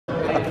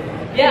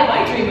Yeah,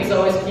 my dream was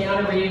always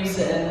Keanu Reeves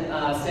and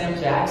Sam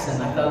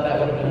Jackson. I thought that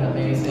would have been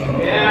amazing.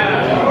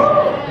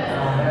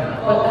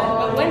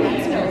 But when do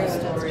you know the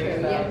story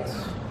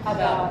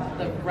about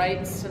the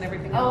rights and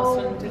everything else?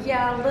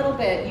 Yeah, a little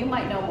bit. You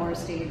might know more,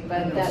 Steve,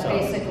 but that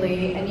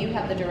basically, and you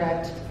have the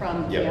direct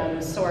from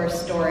the source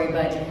story,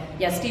 but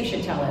yeah, Steve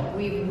should tell it.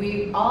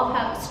 We all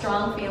have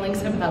strong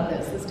feelings about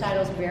this. This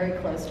title's very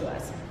close to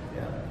us.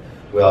 Yeah.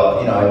 Well,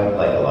 you know,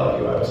 like a lot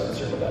of you, I was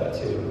concerned about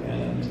it too.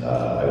 And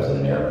I was in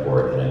an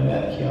airport and I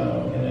met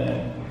Keanu in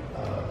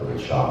a little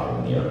shop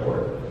in the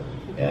airport.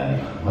 And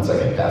once I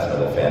got past my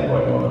little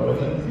fanboy moment with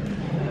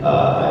him,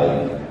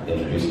 I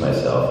introduced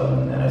myself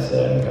and I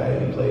said, I'm the guy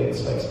who played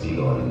Spike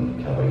Spiegel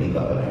in Cowboy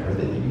Bebop, and I heard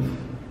that you've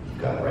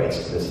got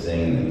rights to this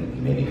thing, and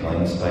you may be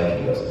calling Spike. And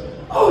he goes,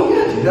 oh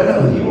yeah, dude, I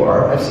know who you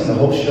are. I've seen the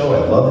whole show. I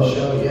love the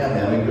show. Yeah,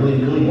 man, we really,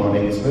 really want to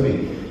make this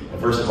movie. And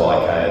first of all,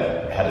 I kind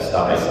of had to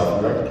stop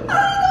myself and be like,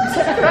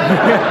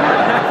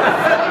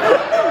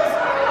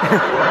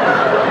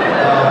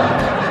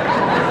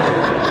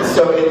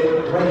 so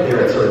right there,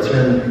 it sort of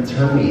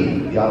turned me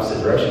the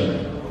opposite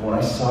direction. When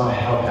I saw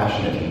how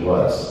passionate he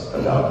was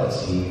about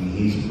this,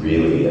 he's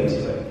really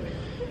into it.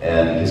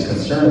 And his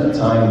concern at the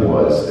time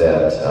was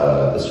that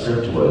the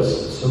script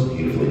was so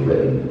beautifully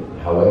written,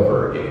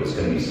 however, it was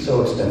going to be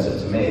so expensive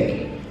to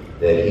make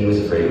that he was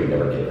afraid it would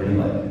never get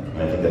greenlit.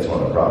 And I think that's one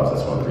of the problems,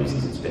 that's one of the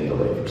reasons it's been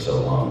delayed for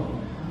so long.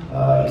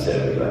 He said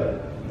it would be like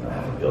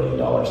 $500 million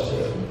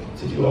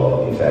to do all of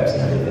the effects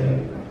and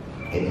everything.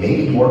 It may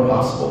be more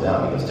possible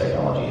now because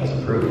technology has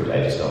improved.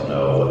 I just don't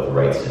know what the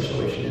right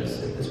situation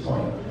is at this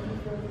point.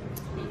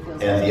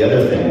 And the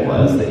other thing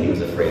was that he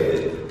was afraid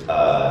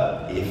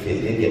that if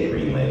it did get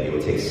greenlit, it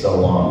would take so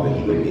long that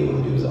he wouldn't be able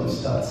to do his own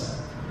stunts.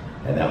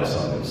 And that was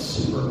something that was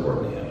super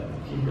important to him.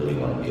 He really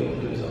wanted to be able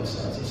to do his own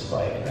stunts as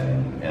Spike.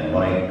 And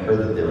when I heard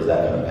that there was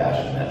that kind of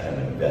passion, that kind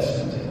of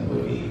investment in the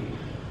movie,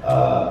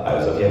 I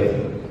was okay with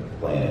him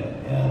playing it.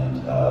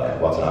 And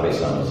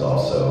Watanabe-san was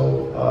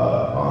also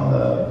on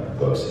the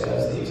books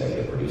as the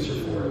executive producer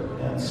for it.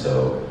 And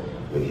so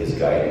with his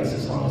guidance,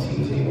 as long as he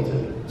was able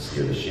to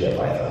steer the ship,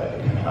 I thought it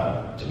could come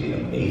out to be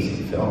an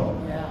amazing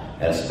film. Yeah.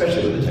 And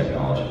especially with the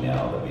technology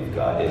now that we've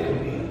got, it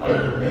could be an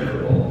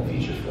unbreakable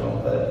feature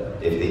film. But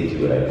if they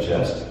do it, I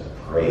just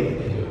pray that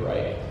they do it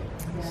right.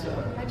 Yeah. So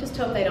I just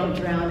hope they don't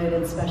drown it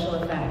in special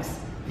effects.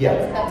 Yeah.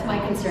 That's my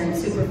concern,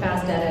 super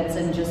fast edits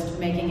and just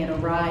making it a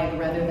ride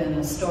rather than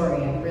a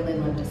story. I'd really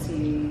love to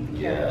see the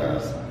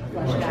characters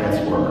fleshed out.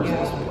 Transformers, I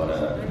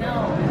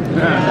know.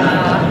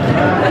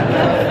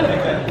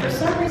 For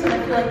some reason, I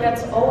feel like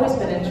that's always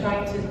been in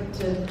trying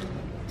to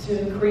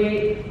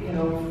create, you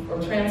know, or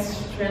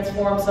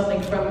transform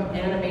something from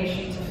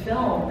animation to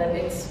film. That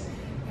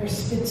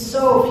there's been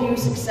so few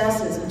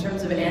successes in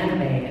terms of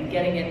anime and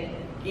getting it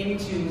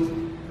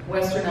into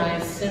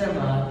westernized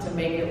cinema to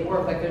make it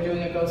work. Like they're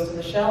doing a Ghost in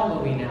the Shell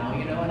movie now,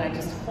 you know, and I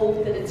just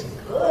hope that it's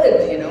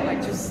good, you know. I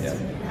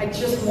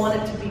just want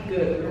it to be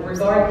good.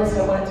 Regardless,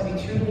 I want it to be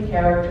true to the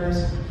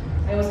characters.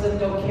 I always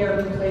don't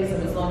care who plays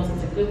them as long as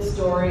it's a good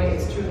story,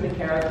 it's true to the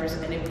characters,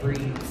 and it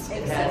breathes.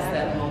 It has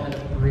that moment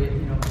of breath.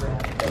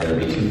 And there'd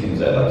be two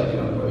things I'd like to do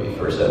in the movie.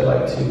 First, I'd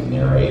like to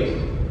narrate the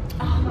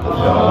film.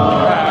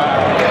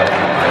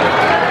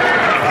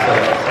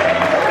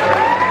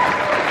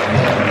 And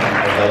then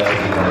I'd like to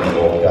be one of the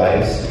old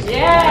guys.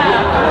 Yeah!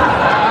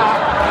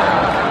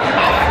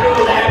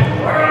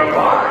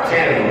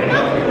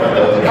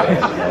 Those guys.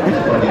 I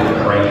just want to be the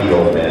cranky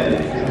old man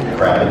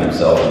crapping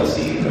himself in the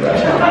seat in the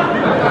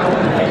restaurant.